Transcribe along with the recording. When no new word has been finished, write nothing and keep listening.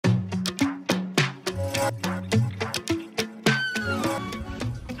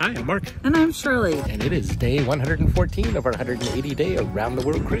I'm Mark. And I'm Shirley. And it is day 114 of our 180-day around the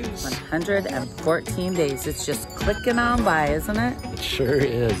world cruise. 114 days. It's just clicking on by, isn't it? It sure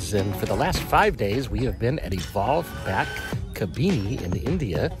is. And for the last 5 days, we have been at Evolve Back Kabini in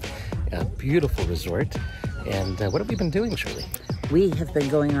India, a beautiful resort. And what have we been doing, Shirley? We have been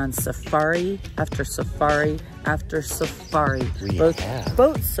going on safari after safari after safari. Both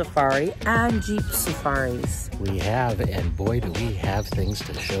boat safari and jeep safaris. We have, and boy, do we have things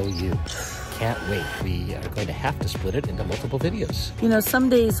to show you. Can't wait. We are going to have to split it into multiple videos. You know, some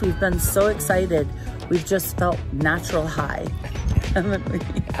days we've been so excited, we've just felt natural high, haven't we?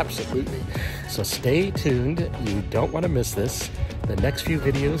 Absolutely. So stay tuned. You don't want to miss this. The next few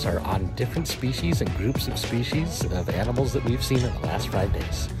videos are on different species and groups of species of animals that we've seen in the last 5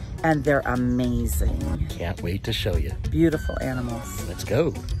 days. And they're amazing. Can't wait to show you. Beautiful animals. Let's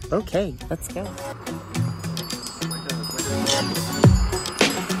go. Okay, let's go.